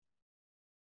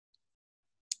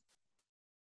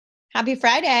Happy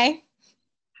Friday.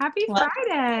 Happy Well,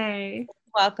 Friday.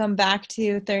 welcome back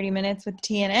to 30 Minutes with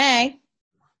TNA.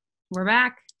 We're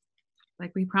back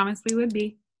like we promised we would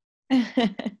be.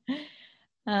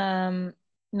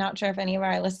 Not sure if any of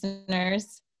our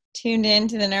listeners tuned in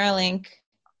to the Neuralink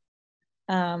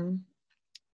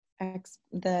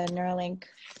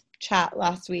chat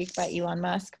last week by Elon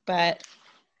Musk, but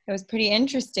it was pretty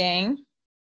interesting.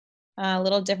 A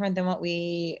little different than what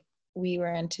we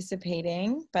were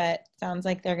anticipating, but sounds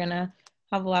like they're gonna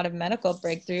have a lot of medical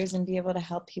breakthroughs and be able to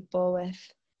help people with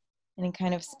any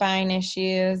kind of spine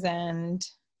issues and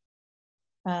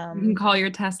You can call your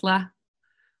Tesla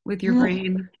with your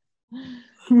brain.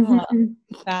 well, You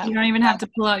don't even have to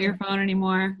pull out your phone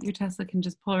anymore. Your Tesla can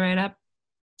just pull right up.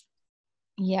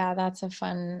 Yeah, that's a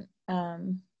fun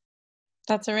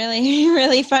that's a really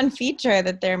really fun feature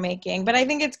that they're making, but I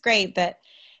think it's great that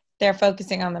they're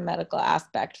focusing on the medical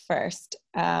aspect first.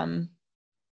 They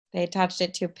attached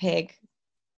it to a pig.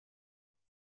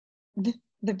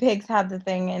 The pigs had the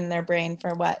thing in their brain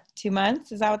for what, 2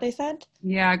 months? Is that what they said?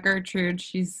 Yeah, Gertrude,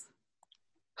 she's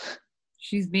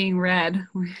being read.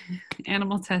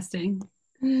 Animal testing.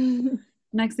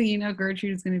 Next thing you know,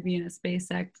 Gertrude is going to be in a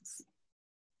SpaceX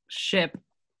ship.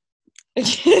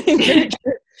 Gertrude,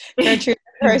 the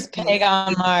first pig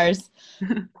on Mars.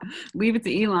 Leave it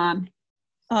to Elon.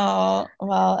 Oh,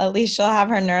 well, at least she'll have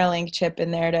her Neuralink chip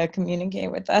in there to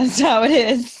communicate with us how it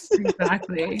is.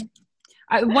 Exactly.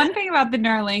 One thing about the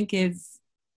Neuralink is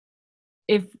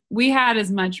if we had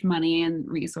as much money and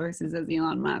resources as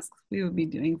Elon Musk, we would be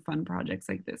doing fun projects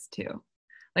like this too.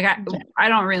 Like I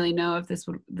don't really know if this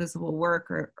will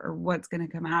work or what's going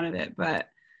to come out of it, but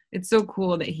it's so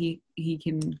cool that he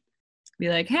can be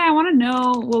like, hey, I want to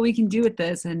know what we can do with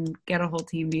this and get a whole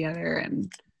team together. And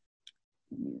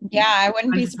yeah, I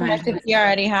wouldn't be surprised if he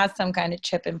already has some kind of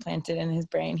chip implanted in his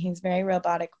brain. He's a very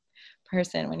robotic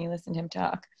person when you listen to him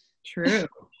talk. True.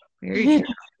 Very true.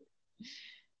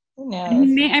 Who knows?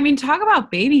 I mean, talk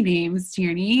about baby names,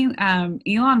 Tierney.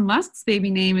 Elon Musk's baby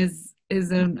name is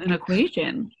an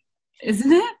equation,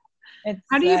 isn't it?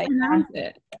 How do you pronounce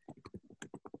it?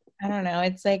 I don't know.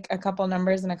 It's like a couple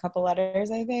numbers and a couple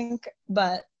letters, I think.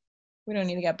 But we don't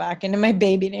need to get back into my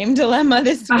baby name dilemma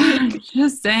this week. I'm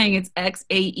just saying it's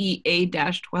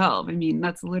XAEA-12. I mean,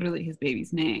 that's literally his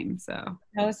baby's name. So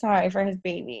oh, sorry for his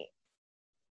baby.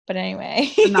 But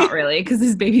anyway. Not really, because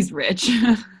his baby's rich.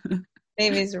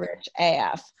 Baby's rich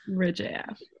AF. Rich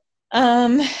AF.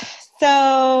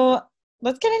 So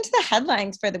let's get into the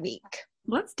headlines for the week.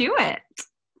 Let's do it.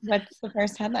 What's the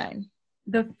first headline?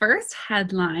 The first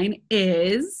headline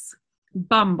is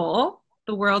Bumble,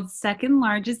 the world's second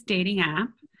largest dating app,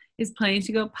 is planning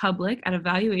to go public at a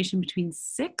valuation between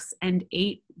 $6 and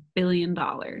 $8 billion.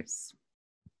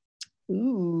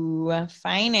 Ooh,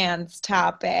 finance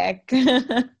topic.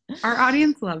 Our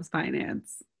audience loves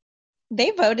finance.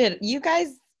 They voted. You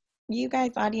guys,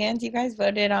 audience, you guys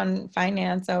voted on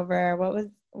finance over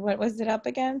what was it up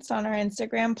against on our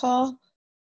Instagram poll?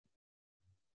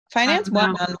 Finance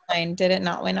won on mine. Did it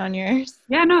not win on yours?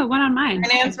 Yeah, no, it went on mine.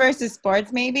 Finance versus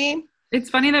sports, maybe? It's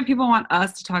funny that people want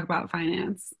us to talk about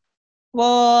finance.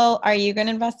 Well, are you going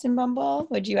to invest in Bumble?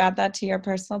 Would you add that to your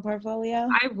personal portfolio?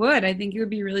 I would. I think it would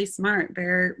be really smart.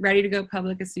 They're ready to go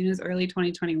public as soon as early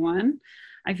 2021.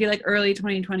 I feel like early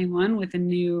 2021 with a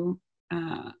new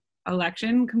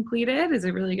election completed is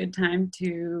a really good time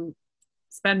to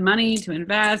spend money, to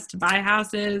invest, to buy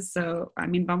houses. So, I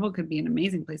mean, Bumble could be an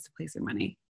amazing place to place your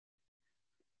money.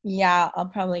 Yeah, I'll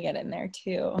probably get in there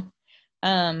too.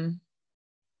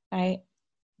 I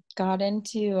got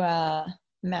into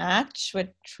Match, which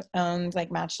owns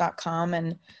like Match.com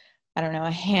and I don't know,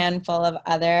 a handful of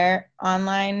other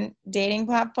online dating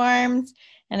platforms.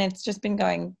 And it's just been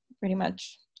going pretty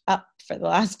much up for the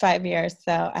last 5 years.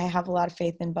 So I have a lot of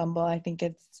faith in Bumble. I think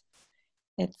it's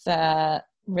a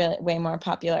really way more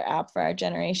popular app for our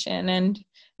generation. And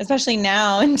especially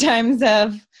now in times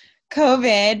of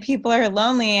COVID, people are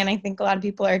lonely, and I think a lot of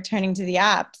people are turning to the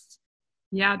apps.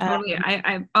 Yeah, totally.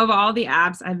 I of all the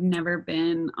apps, I've never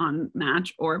been on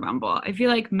Match or Bumble. I feel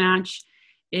like Match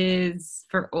is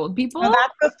for old people. Oh,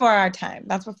 that's before our time.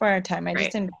 I Right.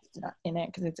 just invested in it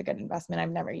because it's a good investment.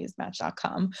 I've never used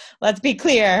Match.com. Let's be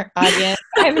clear, audience.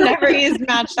 I've never used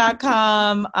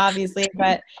Match.com, obviously,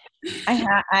 but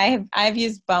I've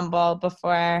used Bumble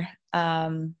before. I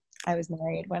was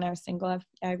married. When I was single,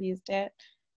 I've used it.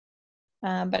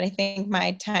 But I think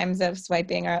my times of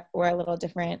swiping were a little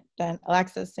different than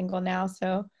Alexa's single now.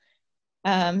 So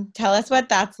tell us what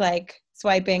that's like,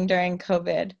 swiping during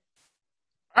COVID.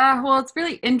 Well, it's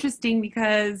really interesting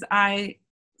because I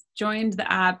joined the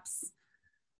apps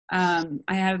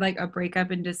I had like a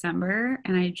breakup in December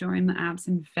and I joined the apps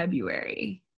in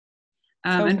February.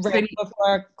 So And right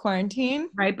before quarantine?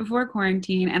 right before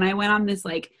quarantine. And I went on this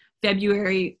like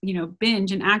February,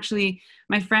 binge. And actually,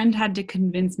 my friend had to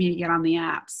convince me to get on the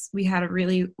apps. We had a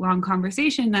really long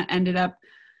conversation that ended up.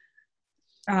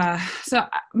 So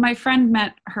my friend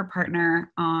met her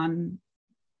partner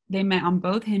they met on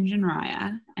both Hinge and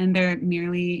Raya, and they're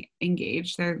nearly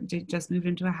engaged. They just moved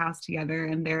into a house together,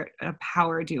 and they're a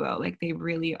power duo. Like they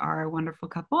really are a wonderful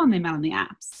couple, and they met on the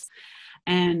apps.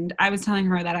 And I was telling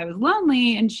her that I was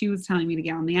lonely, and she was telling me to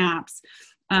get on the apps.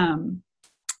 And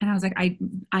I was like,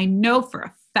 I know for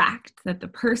a fact that the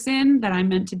person that I'm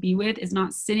meant to be with is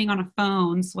not sitting on a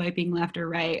phone swiping left or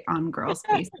right on girls'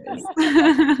 faces.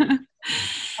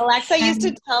 Alexa used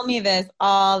to tell me this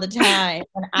all the time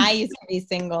when I used to be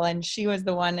single and she was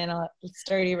the one in a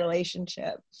sturdy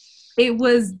relationship. It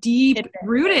was deep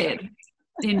rooted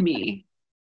in me.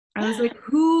 I was like,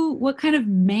 what kind of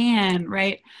man,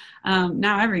 right?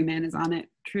 Now every man is on it.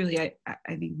 Truly,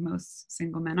 I think most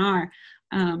single men are.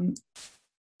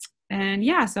 And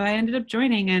yeah, so I ended up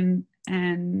joining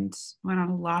and went on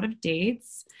a lot of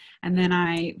dates. And then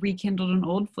I rekindled an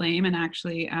old flame and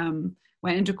actually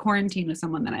went into quarantine with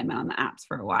someone that I met on the apps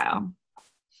for a while.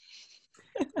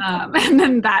 And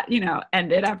then that,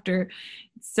 ended after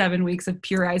 7 weeks of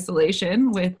pure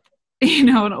isolation with,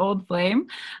 an old flame.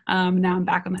 Now I'm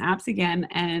back on the apps again.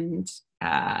 And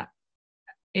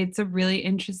it's a really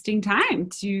interesting time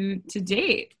to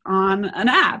date on an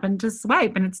app and to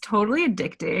swipe, and it's totally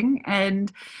addicting.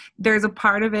 And there's a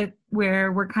part of it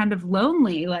where we're kind of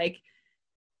lonely. Like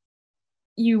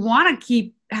you want to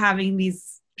keep having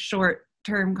these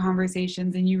short-term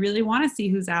conversations and you really want to see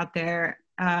who's out there.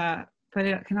 But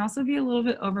it can also be a little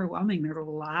bit overwhelming. There's a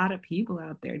lot of people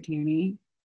out there, Tierney.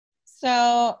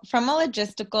 So from a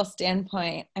logistical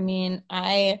standpoint, I mean,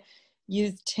 I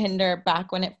used Tinder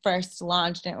back when it first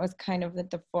launched, and it was kind of at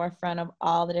the forefront of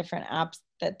all the different apps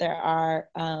that there are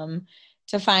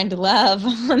to find love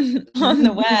on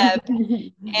the web.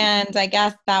 And I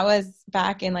guess that was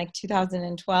back in like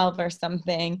 2012 or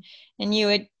something. And you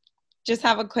would just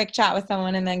have a quick chat with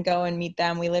someone and then go and meet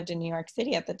them. We lived in New York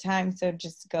City at the time, so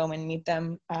just go and meet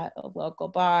them at a local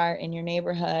bar in your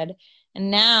neighborhood. And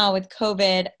now with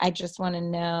COVID, I just want to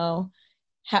know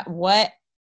what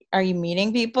are you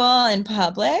meeting people in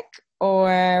public,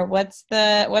 or what's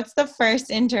the first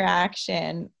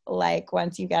interaction like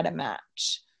once you get a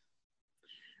match?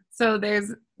 So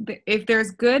if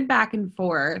there's good back and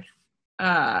forth,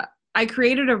 I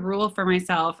created a rule for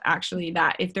myself actually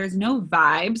that if there's no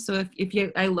vibe, so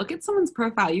if I look at someone's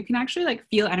profile, you can actually like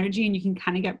feel energy and you can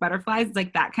kind of get butterflies,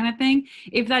 like that kind of thing.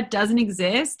 If that doesn't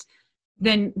exist,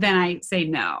 then I say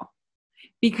no.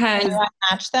 Because you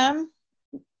match them?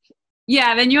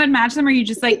 Yeah, then you unmatch them or you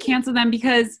just like cancel them,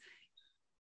 because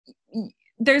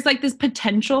there's like this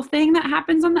potential thing that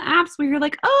happens on the apps where you're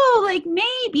like, oh, like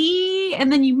maybe,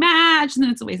 and then you match and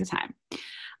then it's a waste of time.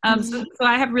 So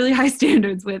I have really high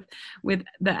standards with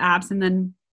the apps, and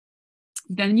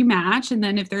then you match, and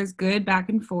then if there's good back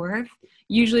and forth,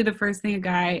 usually the first thing a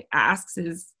guy asks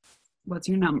is, what's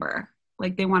your number?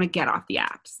 Like they want to get off the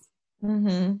apps.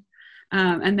 Mm-hmm.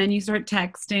 And then you start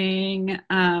texting,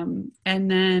 and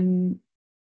then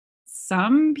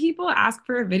some people ask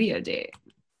for a video date.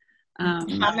 How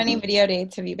many video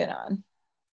dates have you been on?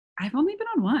 I've only been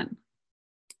on one.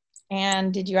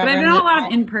 And did you ever? But I've been on a lot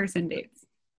of in-person dates.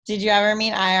 Did you ever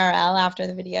meet IRL after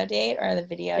the video date, or the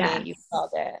video date you called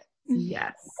it?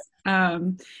 Yes.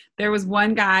 There was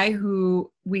one guy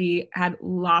who we had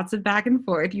lots of back and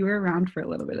forth. You were around for a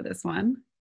little bit of this one.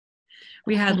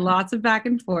 We had lots of back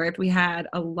and forth. We had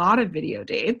a lot of video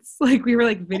dates. Like we were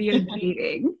like video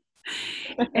dating.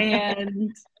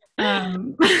 And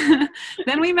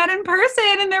then we met in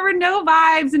person and there were no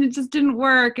vibes and it just didn't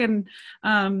work. And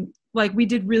like we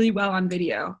did really well on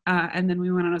video. And then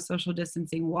we went on a social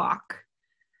distancing walk.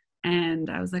 And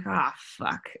I was like, oh,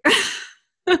 fuck.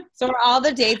 So are all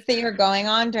the dates that you're going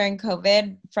on during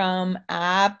COVID from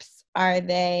apps, are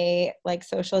they like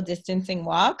social distancing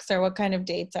walks, or what kind of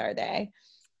dates are they?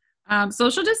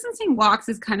 Social distancing walks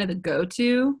is kind of the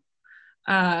go-to.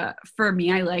 For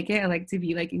me, I like it. I like to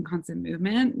be like in constant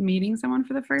movement, meeting someone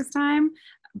for the first time.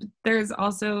 There's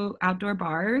also outdoor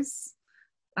bars,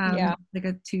 like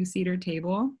a 2-seater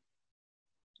table.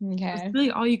 Okay. That's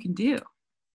really all you can do.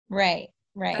 Right.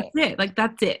 That's it. Like,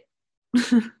 that's it.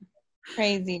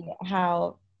 Crazy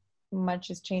how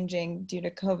much is changing due to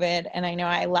COVID. And I know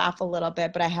I laugh a little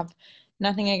bit, but I have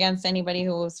nothing against anybody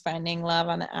who was finding love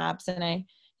on the apps. And I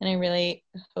really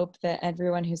hope that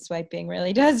everyone who's swiping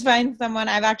really does find someone.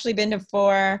 I've actually been to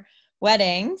 4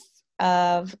 weddings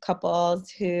of couples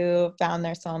who found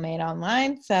their soulmate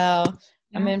online. So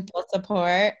I'm in full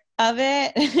support of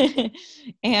it.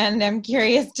 And I'm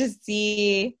curious to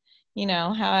see, you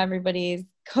know, how everybody's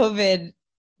COVID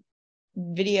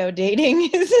video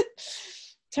dating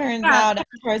turns out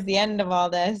towards the end of all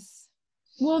this.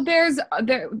 Well,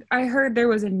 I heard there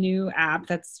was a new app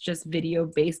that's just video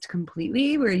based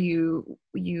completely, where you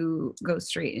go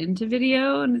straight into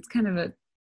video, and it's kind of a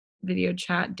video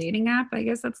chat dating app, I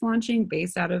guess, that's launching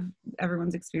based out of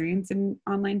everyone's experience in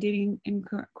online dating in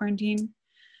quarantine.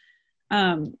 I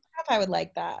don't know if I would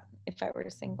like that if I were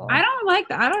single. I don't like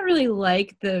that. I don't really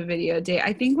like the video date.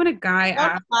 I think when a guy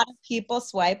a lot of people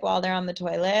swipe while they're on the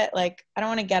toilet. Like, I don't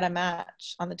want to get a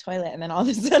match on the toilet and then all of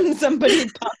a sudden somebody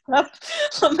pops up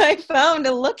on my phone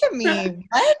to look at me.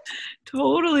 What?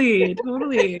 Totally.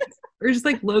 Or just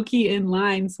like low-key in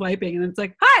line swiping, and it's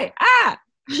like, hi,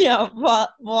 Yeah,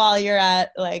 while you're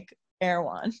at like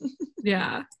Erewhon.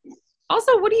 Yeah.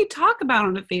 Also, what do you talk about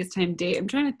on a FaceTime date? I'm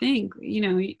trying to think. You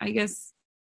know, I guess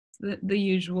the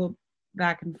usual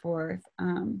back and forth.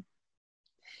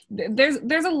 There's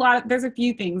a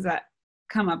few things that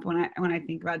come up when I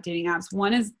think about dating apps.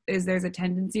 One is there's a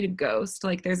tendency to ghost.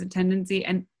 Like, there's a tendency,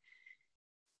 and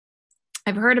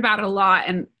I've heard about it a lot,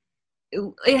 and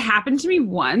it happened to me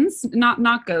once,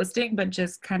 not ghosting, but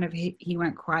just kind of he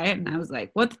went quiet, and I was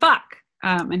like, what the fuck?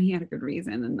 And he had a good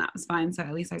reason, and that was fine. So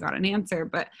at least I got an answer.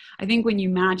 But I think when you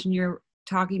match and you're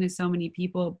talking to so many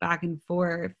people back and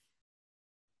forth,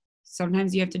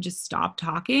 sometimes you have to just stop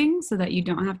talking so that you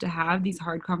don't have to have these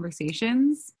hard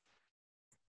conversations.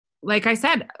 Like I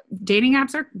said, dating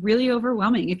apps are really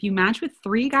overwhelming. If you match with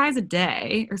 3 guys a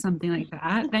day or something like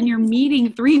that, then you're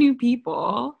meeting 3 new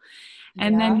people.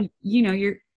 And then, you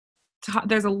know,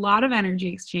 there's a lot of energy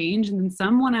exchange, and then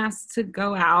someone asks to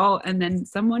go out, and then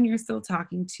someone you're still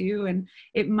talking to, and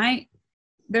it might,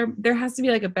 there has to be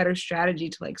like a better strategy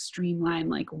to like streamline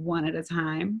like one at a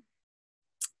time.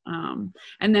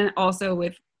 And then also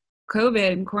with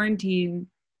COVID and quarantine,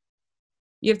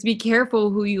 you have to be careful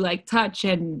who you like touch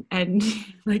and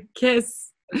like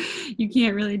kiss. You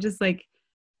can't really just like,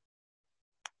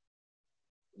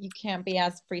 you can't be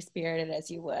as free spirited as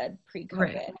you would pre-COVID.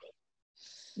 Right.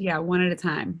 Yeah, one at a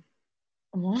time.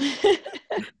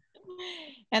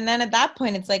 And then at that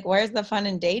point, it's like, where's the fun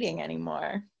in dating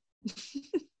anymore?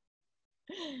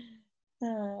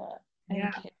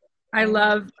 Yeah, I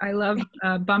love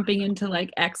bumping into like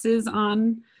exes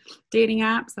on dating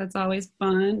apps. That's always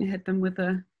fun. Hit them with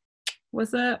a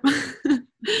 "what's up,"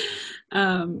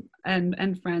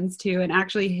 and friends too. And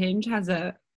actually, Hinge has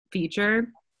a feature.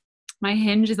 My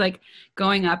Hinge is like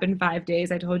going up in 5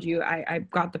 days. I told you I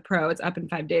got the pro. It's up in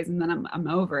 5 days, and then I'm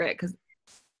over it because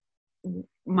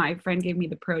my friend gave me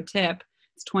the pro tip.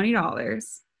 It's $20.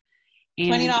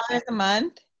 $20 a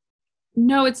month?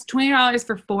 No, it's $20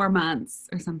 for 4 months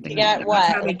or something. You get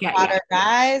what? Like hotter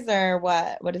guys, or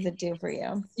what? What does it do for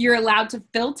you? You're allowed to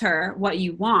filter what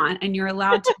you want, and you're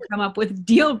allowed to come up with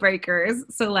deal breakers.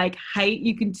 So like height,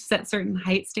 you can set certain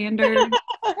height standards.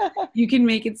 You can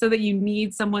make it so that you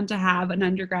need someone to have an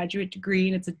undergraduate degree,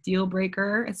 and it's a deal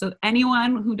breaker. So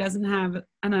anyone who doesn't have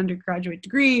an undergraduate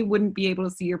degree wouldn't be able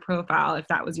to see your profile if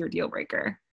that was your deal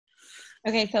breaker.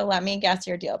 Okay, so let me guess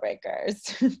your deal breakers.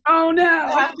 Oh no!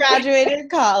 I've graduated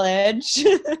college.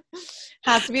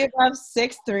 Has to be above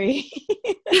 6'3".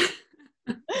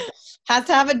 Has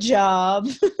to have a job.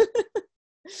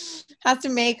 Has to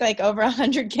make like over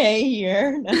 $100K a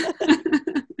year. I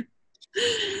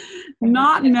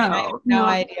have no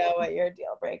idea what your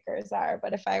deal breakers are,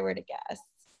 but if I were to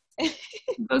guess.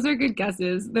 Those are good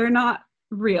guesses. They're not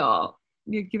real.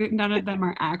 None of them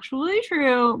are actually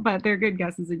true, but they're good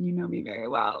guesses, and you know me very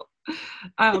well.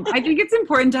 I think it's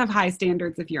important to have high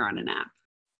standards if you're on an app.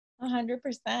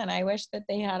 100%. I wish that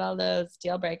they had all those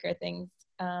deal breaker things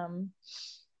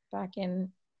back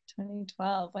in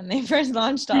 2012 when they first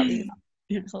launched all these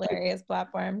hilarious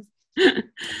platforms.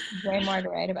 Way more to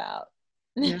write about.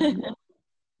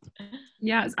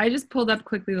 Yes, I just pulled up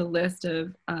quickly the list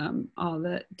of all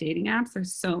the dating apps.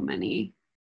 There's so many.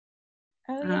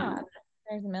 Oh yeah.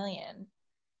 There's a million.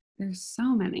 There's so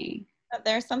many. But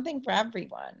there's something for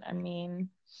everyone. I mean,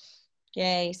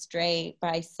 gay, straight,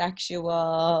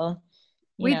 bisexual.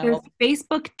 There's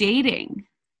Facebook dating.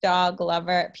 Dog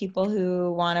lover, people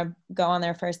who want to go on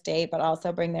their first date but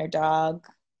also bring their dog.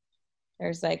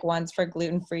 There's like ones for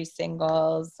gluten-free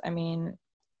singles. I mean,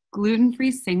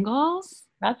 gluten-free singles?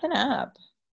 That's an app.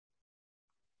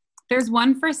 There's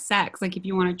one for sex, like if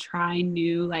you want to try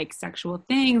new like sexual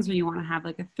things, or you want to have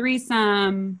like a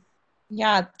threesome.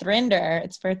 Yeah, Thrinder.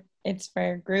 It's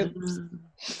for groups.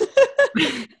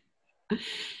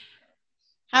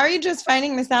 How are you just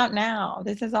finding this out now?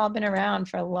 This has all been around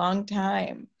for a long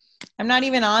time. I'm not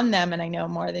even on them, and I know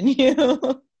more than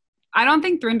you. I don't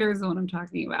think Thrinder is the one I'm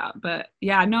talking about, but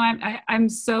yeah, no, I'm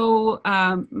so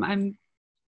I'm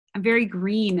very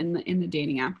green in the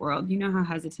dating app world. You know how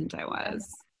hesitant I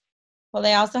was. Well,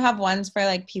 they also have ones for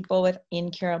like people with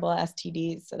incurable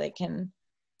STDs, so they can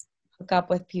hook up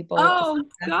with people Oh with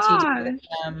STD with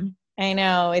God. them. I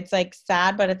know, it's like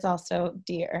sad, but it's also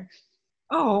dear.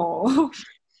 Oh.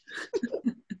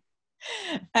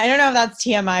 I don't know if that's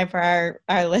TMI for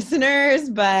our listeners,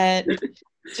 but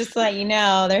just to let you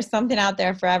know, there's something out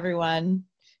there for everyone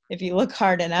if you look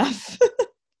hard enough.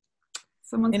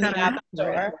 Someone's In got the an app app for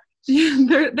store.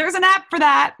 it. There's an app for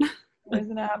that. There's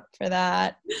an app for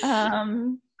that.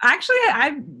 Actually,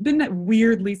 I've been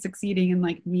weirdly succeeding in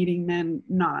like meeting men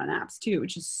not on apps too,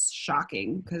 which is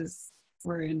shocking because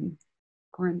we're in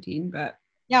quarantine. But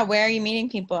yeah, where are you meeting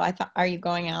people? Are you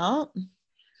going out?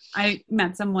 I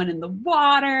met someone in the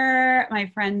water. My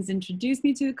friends introduced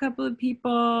me to a couple of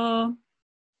people.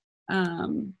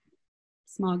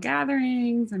 Small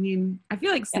gatherings. I mean, I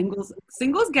feel like singles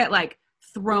get like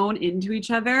thrown into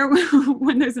each other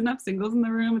when there's enough singles in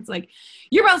the room. It's like,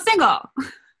 you're both single,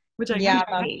 which I kind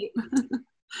of hate.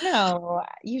 No,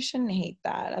 you shouldn't hate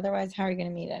that. Otherwise, how are you going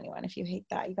to meet anyone if you hate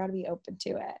that? You got to be open to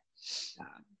it. Yeah.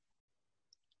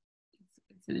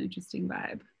 It's an interesting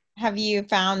vibe. Have you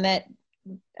found that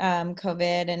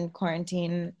COVID and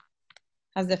quarantine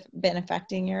has been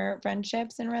affecting your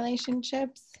friendships and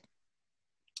relationships?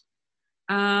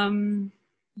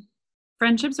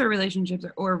 Friendships or relationships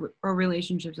or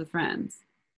relationships with friends?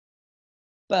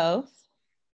 Both.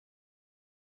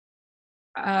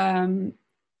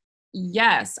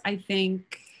 Yes, I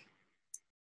think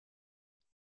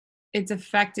it's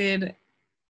affected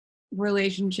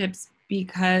relationships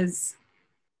because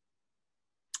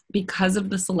of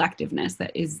the selectiveness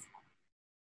that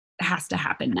has to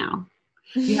happen now.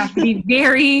 You have to be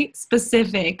very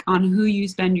specific on who you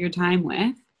spend your time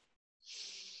with.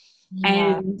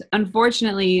 Yeah. And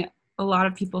unfortunately, a lot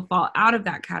of people fall out of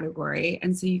that category.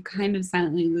 And so you kind of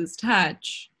silently lose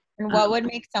touch. And what would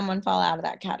make someone fall out of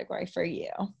that category for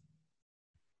you?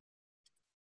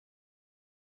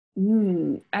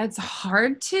 It's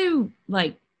hard to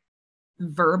like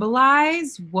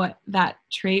verbalize what that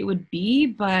trait would be,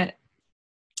 but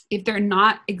if they're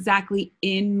not exactly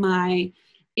in my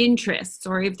interests,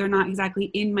 or if they're not exactly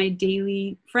in my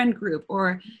daily friend group,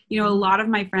 or, you know, a lot of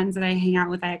my friends that I hang out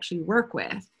with, I actually work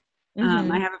with.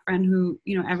 I have a friend who,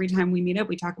 you know, every time we meet up,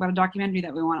 we talk about a documentary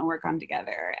that we want to work on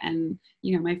together. And,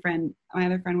 you know, my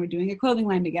other friend, we're doing a clothing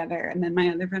line together. And then my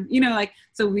other friend, you know, like,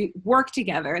 so we work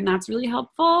together, and that's really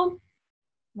helpful.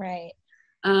 Right.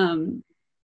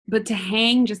 But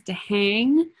just to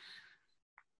hang,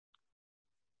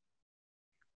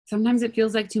 sometimes it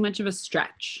feels like too much of a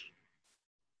stretch.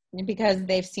 Because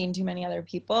they've seen too many other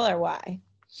people, or why?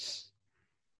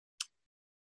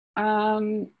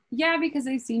 Yeah, because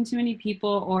they've seen too many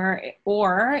people, or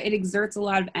it exerts a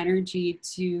lot of energy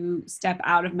to step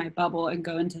out of my bubble and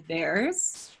go into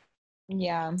theirs.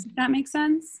 Yeah. Does that make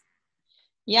sense?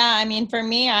 Yeah, I mean, for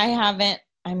me, I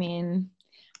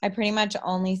pretty much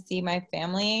only see my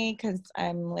family because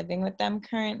I'm living with them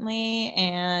currently.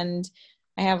 And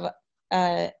I have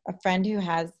a friend who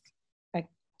has a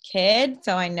kid,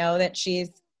 so I know that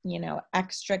she's, you know,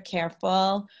 extra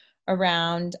careful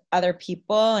around other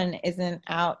people and isn't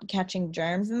out catching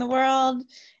germs in the world.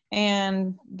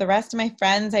 And the rest of my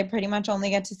friends, I pretty much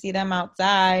only get to see them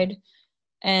outside.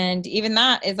 And even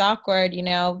that is awkward. You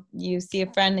know, you see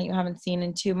a friend that you haven't seen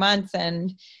in 2 months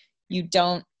and you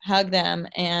don't hug them.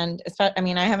 And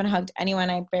I haven't hugged anyone.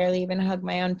 I barely even hug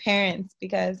my own parents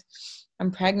because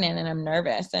I'm pregnant and I'm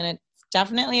nervous. And it's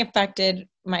definitely affected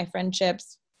my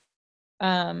friendships.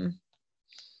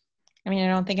 I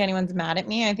don't think anyone's mad at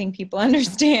me. I think people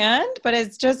understand, but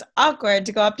it's just awkward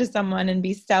to go up to someone and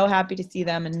be so happy to see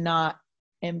them and not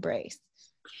embrace.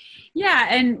 Yeah,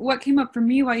 and what came up for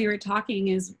me while you were talking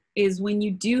is when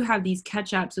you do have these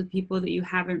catch-ups with people that you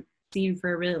haven't seen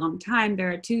for a really long time,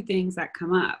 there are two things that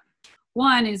come up.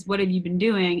 One is, what have you been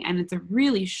doing? And it's a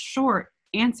really short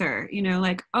answer, you know,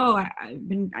 like, oh, I've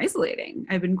been isolating,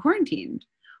 I've been quarantined,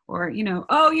 or, you know,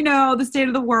 oh, you know, the state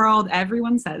of the world.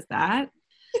 Everyone says that.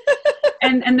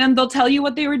 And then they'll tell you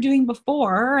what they were doing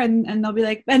before, and they'll be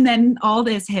like, and then all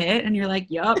this hit, and you're like,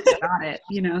 yup, got it,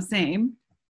 you know, same.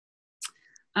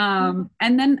 And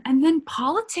then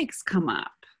politics come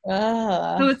up.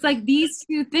 So it's like these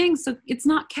two things. So it's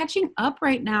not catching up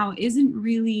right now isn't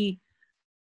really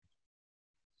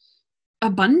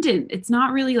abundant. It's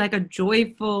not really like a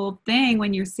joyful thing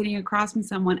when you're sitting across from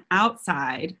someone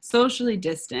outside, socially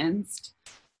distanced,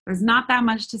 There's not that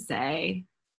much to say.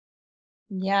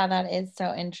 Yeah, that is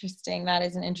so interesting. That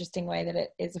is an interesting way that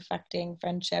it is affecting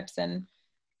friendships and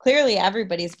clearly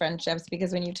everybody's friendships,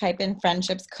 because when you type in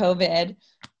friendships COVID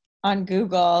on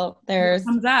Google, there's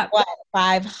What comes up?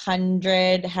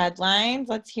 500 headlines.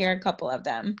 Let's hear a couple of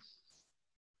them.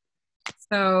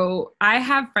 So I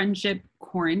have friendship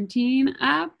quarantine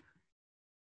up.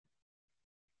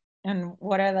 And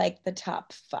what are like the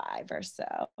top 5 or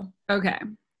so? Okay.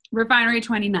 Refinery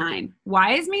 29.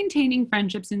 Why is maintaining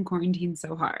friendships in quarantine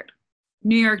so hard?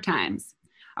 New York Times.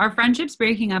 Are friendships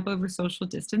breaking up over social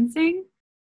distancing?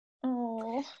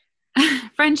 Oh.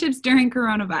 Friendships during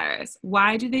coronavirus.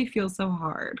 Why do they feel so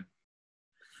hard?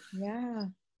 Yeah.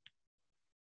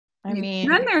 I mean,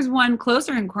 then there's one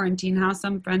closer in quarantine, how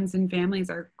some friends and families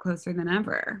are closer than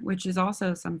ever, which is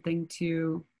also something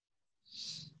to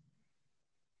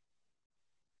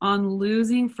on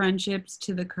losing friendships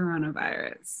to the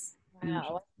coronavirus.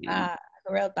 wow.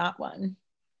 Who wrote that one?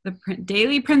 The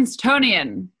Daily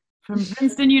Princetonian from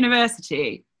Princeton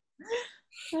University.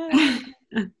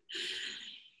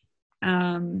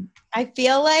 I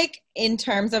feel like in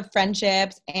terms of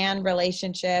friendships and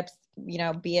relationships, you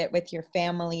know, be it with your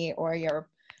family or your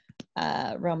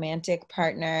romantic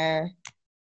partner,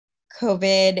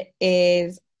 COVID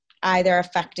is either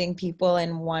affecting people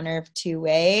in one or two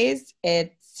ways.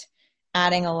 It's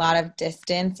adding a lot of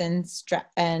distance and stress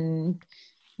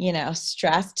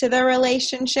to the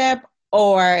relationship,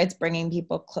 or it's bringing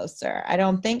people closer. I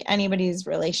don't think anybody's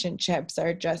relationships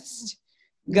are just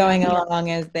going along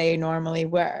as they normally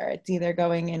were. It's either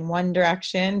going in one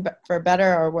direction, but for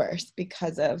better or worse,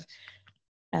 because of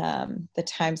the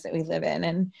times that we live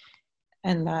in,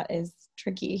 and that is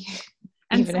tricky.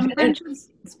 And some friendships,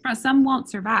 some won't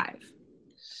survive.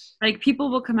 Like people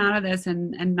will come out of this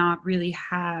and not really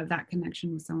have that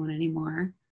connection with someone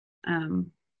anymore.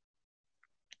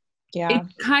 Yeah,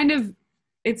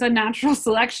 It's a natural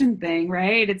selection thing,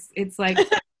 right? It's like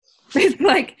it's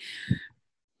like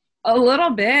a little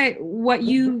bit what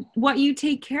you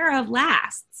take care of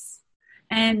lasts.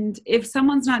 And if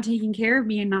someone's not taking care of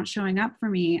me and not showing up for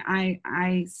me,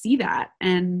 I see that.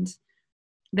 And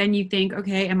then you think,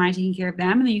 okay, am I taking care of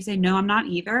them? And then you say, no, I'm not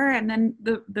either. And then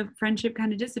the friendship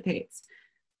kind of dissipates.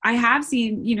 I have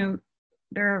seen,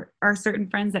 there are certain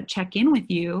friends that check in with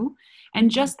you, and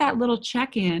just that little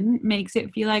check-in makes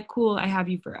it feel like, cool, I have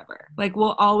you forever. Like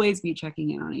we'll always be checking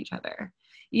in on each other,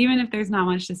 even if there's not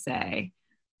much to say.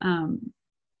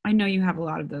 I know you have a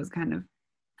lot of those kind of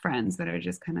friends that are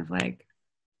just kind of like,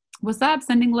 what's up,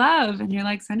 sending love, and you're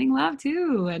like, sending love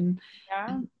too. And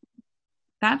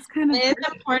that's kind of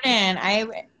important. I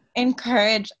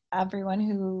encourage everyone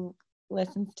who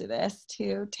listens to this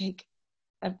to take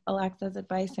Alexa's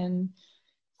advice and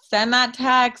send that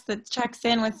text that checks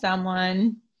in with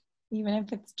someone, even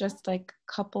if it's just like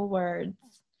a couple words.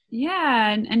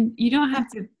 Yeah, and you don't have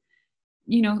to,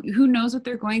 who knows what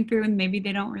they're going through, and maybe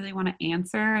they don't really want to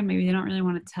answer, and maybe they don't really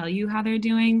want to tell you how they're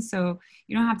doing. So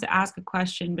you don't have to ask a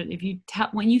question, but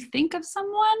when you think of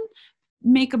someone,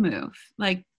 make a move.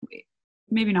 Like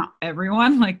maybe not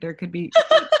everyone, like there could be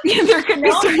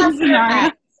certain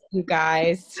scenarios. You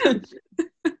guys.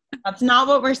 That's not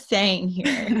what we're saying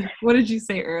here. What did you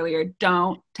say earlier?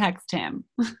 Don't text him.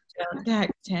 Don't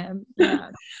text him.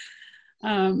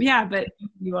 Yeah. But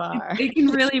you are. It can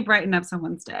really brighten up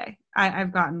someone's day.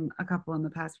 I've gotten a couple in the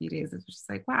past few days. It's just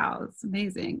like, wow, it's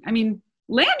amazing. I mean,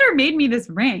 Lander made me this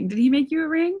ring. Did he make you a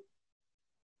ring?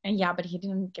 And yeah, but he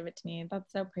didn't give it to me.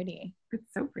 That's so pretty.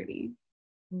 It's so pretty.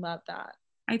 Love that.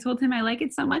 I told him I like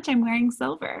it so much I'm wearing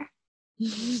silver.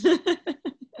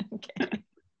 Okay.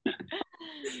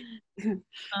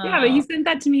 Yeah, but he sent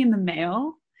that to me in the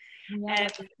mail. Yeah,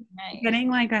 and nice. Getting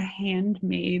like a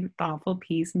handmade thoughtful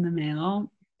piece in the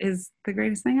mail is the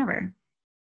greatest thing ever.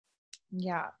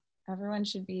 Yeah, everyone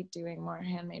should be doing more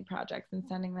handmade projects and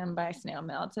sending them by snail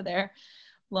mail to their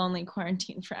lonely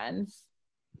quarantine friends.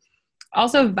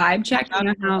 Also, vibe check.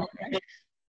 You know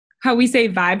how we say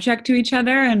vibe check to each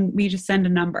other and we just send a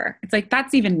number. It's like,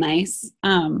 that's even nice.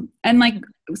 And like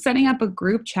setting up a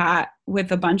group chat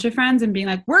with a bunch of friends and being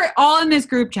like, we're all in this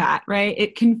group chat, right?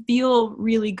 It can feel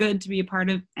really good to be a part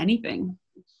of anything.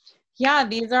 Yeah,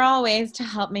 these are all ways to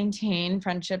help maintain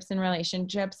friendships and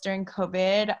relationships during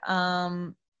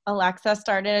COVID. Alexa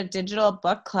started a digital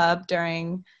book club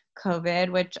during COVID,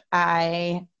 which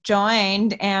I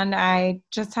joined, and I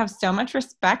just have so much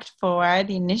respect for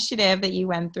the initiative that you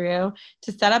went through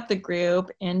to set up the group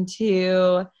and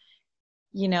to,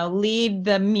 lead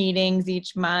the meetings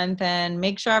each month and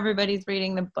make sure everybody's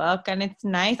reading the book. And it's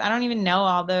nice. I don't even know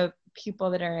all the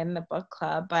people that are in the book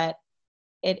club, but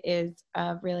it is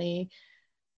a really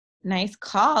nice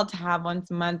call to have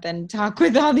once a month and talk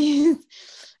with all these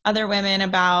other women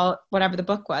about whatever the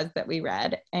book was that we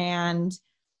read. And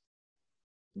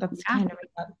that's kind of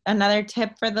another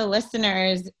tip for the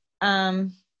listeners.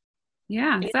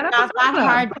 It's set up not a that club.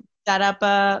 hard to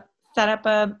set up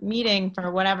a meeting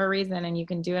for whatever reason, and you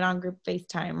can do it on group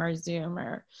FaceTime or Zoom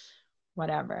or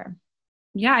whatever.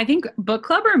 Yeah, I think book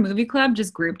club or movie club,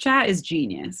 just group chat is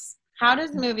genius. How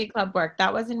does movie club work?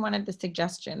 That was in one of the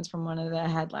suggestions from one of the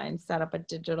headlines, set up a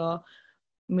digital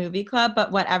movie club,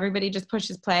 but what, everybody just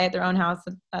pushes play at their own house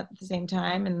at the same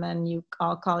time, and then you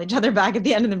all call each other back at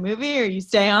the end of the movie, or you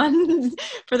stay on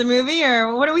for the movie,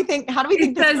 or what do we think? How do we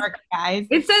think this works, guys?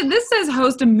 This says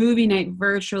host a movie night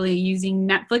virtually using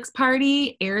Netflix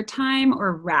Party, Airtime,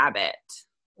 or Rabbit.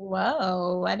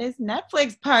 Whoa, what is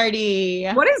Netflix Party?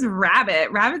 What is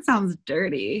Rabbit? Rabbit sounds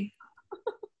dirty.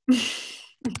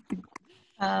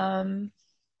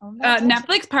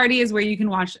 Netflix Party is where you can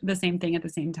watch the same thing at the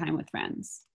same time with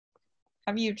friends.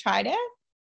 Have you tried it?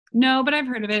 No, but I've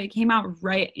heard of it. It came out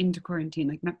right into quarantine.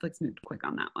 Like Netflix moved quick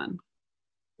on that one.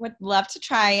 Would love to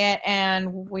try it,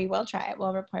 and we will try it.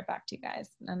 We'll report back to you guys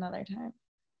another time.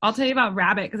 I'll tell you about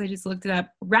Rabbit because I just looked it up.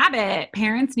 Rabbit!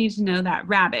 Parents need to know that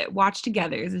Rabbit, Watch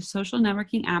Together, is a social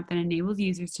networking app that enables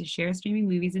users to share streaming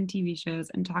movies and TV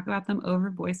shows and talk about them over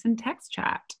voice and text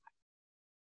chat.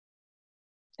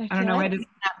 I don't know why this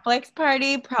Netflix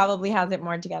Party probably has it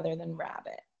more together than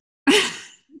Rabbit.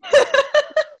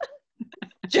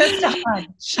 Just a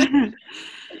hunch.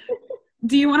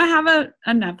 Do you want to have a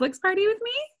Netflix party with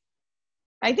me?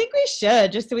 I think we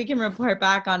should, just so we can report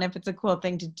back on if it's a cool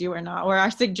thing to do or not. Or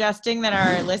are suggesting that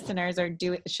our listeners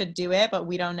should do it, but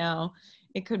we don't know.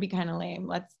 It could be kind of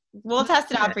lame. We'll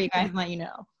test it out for you guys and let you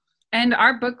know. And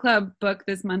our book club book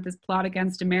this month is Plot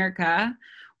Against America,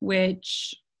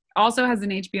 which also has an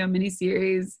HBO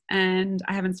miniseries, and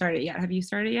I haven't started it yet. Have you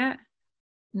started yet?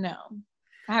 No,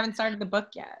 I haven't started the book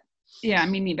yet. Yeah,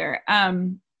 me neither.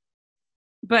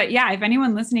 But yeah, if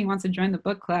anyone listening wants to join the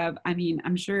book club, I mean,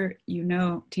 I'm sure you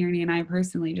know Tierney and I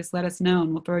personally. Just let us know,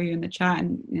 and we'll throw you in the chat,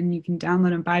 and you can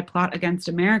download and buy Plot Against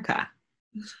America.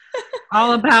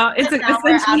 All about it's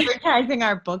we're advertising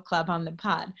our book club on the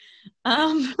pod.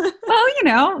 Well,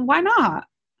 why not?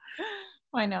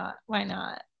 Why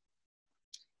not?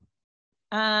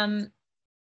 I'm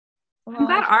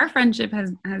glad our friendship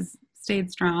has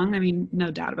stayed strong. I mean,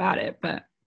 no doubt about it, but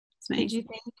it's nice. Did you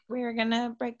think we were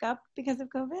gonna break up because of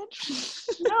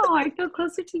COVID? No, I feel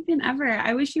closer to you than ever.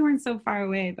 I wish you weren't so far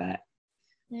away, but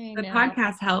the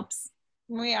podcast helps.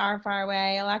 We are far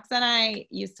away. Alexa and I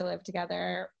used to live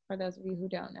together. For those of you who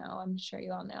don't know, I'm sure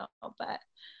you all know,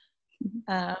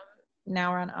 but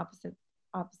now we're on opposite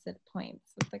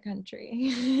points of the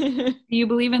country. Do you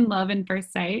believe in love at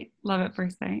first sight? Love at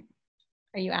first sight?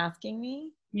 Are you asking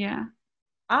me? Yeah.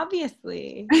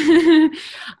 Obviously.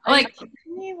 Like,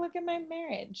 look at my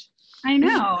marriage. I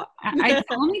know. It's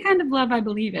the only kind of love I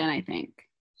believe in, I think.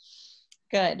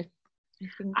 Good.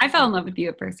 I fell in love with you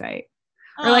at first sight.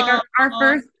 Or like our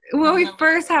first, when we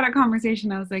first had a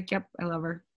conversation, I was like, yep, I love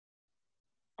her.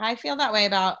 I feel that way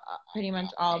about pretty much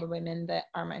all the women that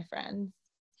are my friends.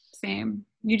 Same.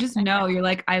 You just know, you're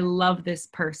like, I love this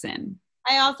person.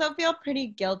 I also feel pretty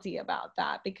guilty about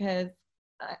that because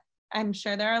I'm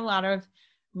sure there are a lot of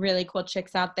really cool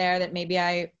chicks out there that maybe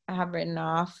I have written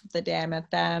off the day I met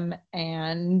them.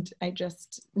 And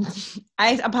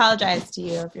I apologize to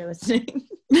you if you're listening.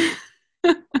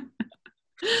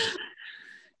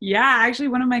 Yeah, actually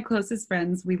one of my closest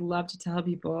friends, we love to tell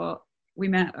people, we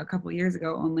met a couple years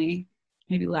ago only,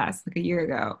 maybe less, like a year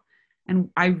ago. And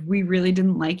we really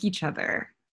didn't like each other.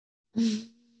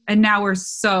 And now we're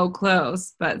so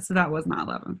close, so that was not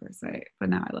love at first sight, but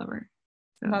now I love her.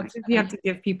 So you have to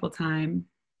give people time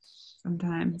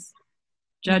sometimes.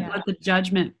 Let the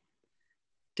judgment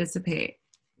dissipate.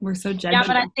 We're so judgmental. Yeah,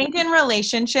 but I think in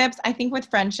relationships, I think with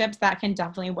friendships that can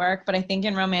definitely work, but I think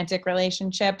in romantic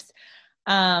relationships,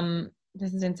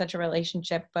 this isn't such a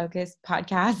relationship focused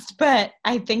podcast, but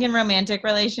I think in romantic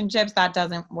relationships that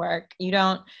doesn't work. You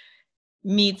don't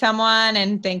meet someone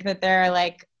and think that they're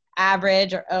like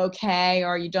average or okay,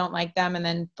 or you don't like them and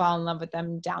then fall in love with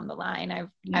them down the line.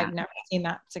 I've never seen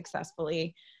that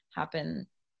successfully happen.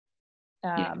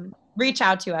 Reach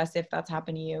out to us if that's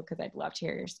happened to you, because I'd love to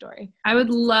hear your story. I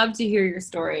would love to hear your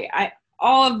story.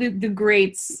 All of the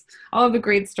great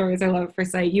stories I love at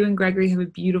first sight. You and Gregory have a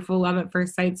beautiful love at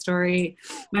first sight story.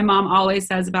 My mom always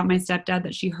says about my stepdad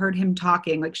that she heard him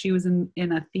talking, like she was in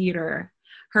a theater,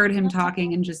 heard him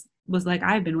talking and just was like,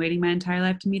 I've been waiting my entire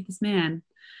life to meet this man.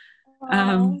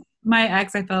 My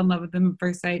ex, I fell in love with him at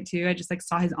first sight too. I just like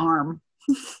saw his arm.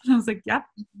 I was like, yep.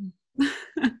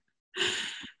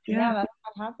 Yeah, that's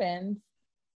what happens.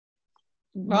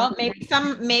 Well, maybe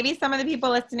some of the people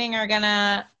listening are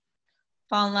gonna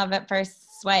fall in love at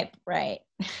first swipe, right?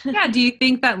 Yeah. Do you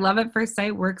think that love at first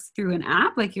sight works through an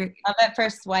app? Like you're Love at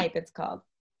first swipe, it's called.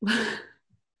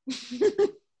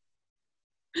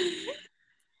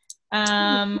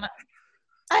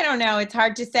 I don't know. It's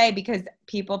hard to say because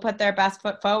people put their best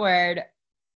foot forward.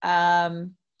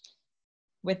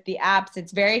 With the apps,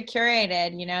 it's very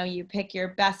curated. You know, you pick your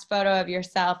best photo of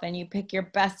yourself and you pick your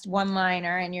best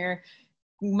one-liner and your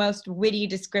most witty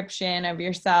description of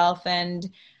yourself. And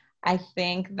I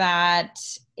think that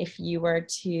if you were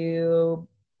to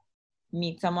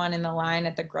meet someone in the line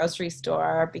at the grocery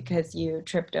store because you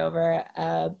tripped over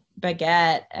a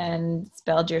baguette and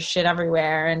spilled your shit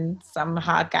everywhere and some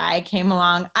hot guy came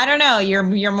along, I don't know,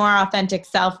 you're more authentic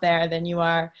self there than you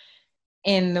are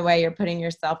in the way you're putting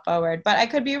yourself forward. But I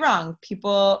could be wrong.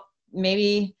 People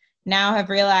maybe now have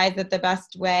realized that the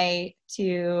best way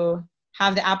to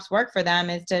have the apps work for them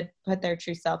is to put their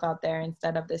true self out there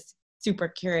instead of this super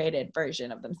curated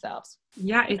version of themselves.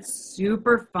 Yeah, it's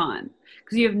super fun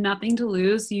because you have nothing to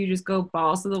lose. So you just go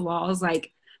balls to the walls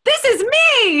like, this is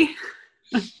me.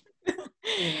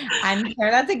 I'm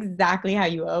sure that's exactly how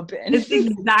you open. It's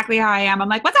exactly how I am. I'm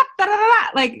like, what's up? Da, da, da, da.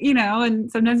 Like, you know,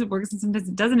 and sometimes it works and sometimes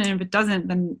it doesn't. And if it doesn't,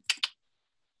 then.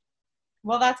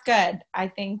 Well, that's good. I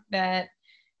think that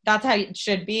that's how it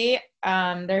should be.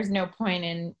 There's no point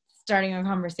in starting a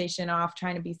conversation off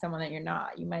trying to be someone that you're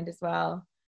not. You might as well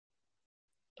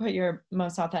put your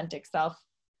most authentic self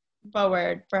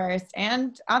forward first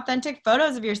and authentic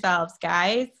photos of yourselves,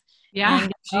 guys. Yeah.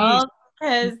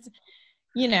 Because,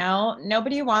 you know,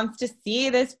 nobody wants to see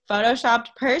this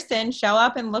photoshopped person show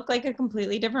up and look like a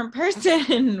completely different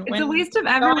person. It's a waste of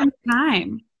everyone's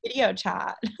time. Video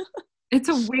chat. It's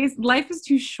a waste. Life is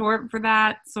too short for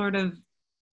that sort of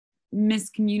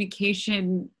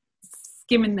miscommunication,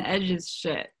 skimming the edges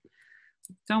shit.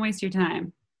 Don't waste your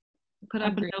time. Put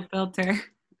up Agreed. a no filter.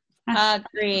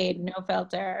 Agreed. No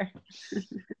filter.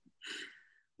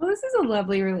 Well, this is a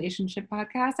lovely relationship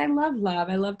podcast. I love love.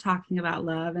 I love talking about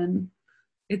love, and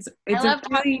it's I love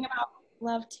talking about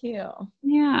love too.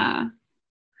 Yeah,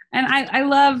 and I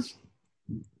love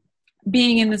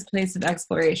being in this place of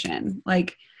exploration.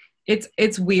 Like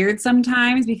it's weird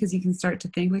sometimes because you can start to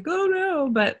think like, oh no,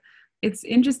 but it's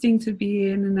interesting to be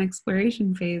in an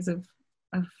exploration phase of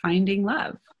finding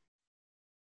love.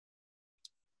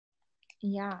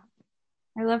 Yeah.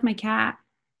 I love my cat.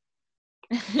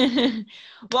 Well,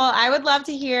 I would love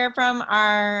to hear from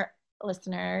our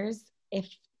listeners if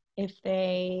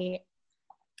they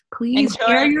please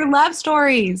share your love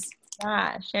stories.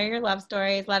 Yeah, share your love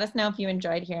stories. Let us know if you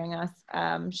enjoyed hearing us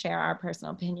share our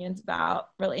personal opinions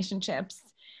about relationships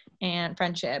and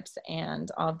friendships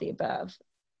and all of the above.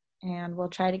 And we'll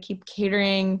try to keep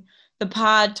catering the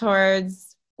pod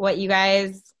towards what you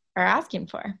guys are asking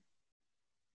for.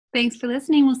 Thanks for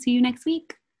listening. We'll see you next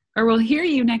week. Or we'll hear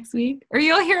you next week. Or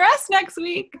you'll hear us next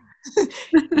week.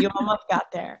 You almost got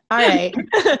there. All right.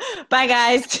 Bye,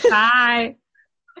 guys. Bye.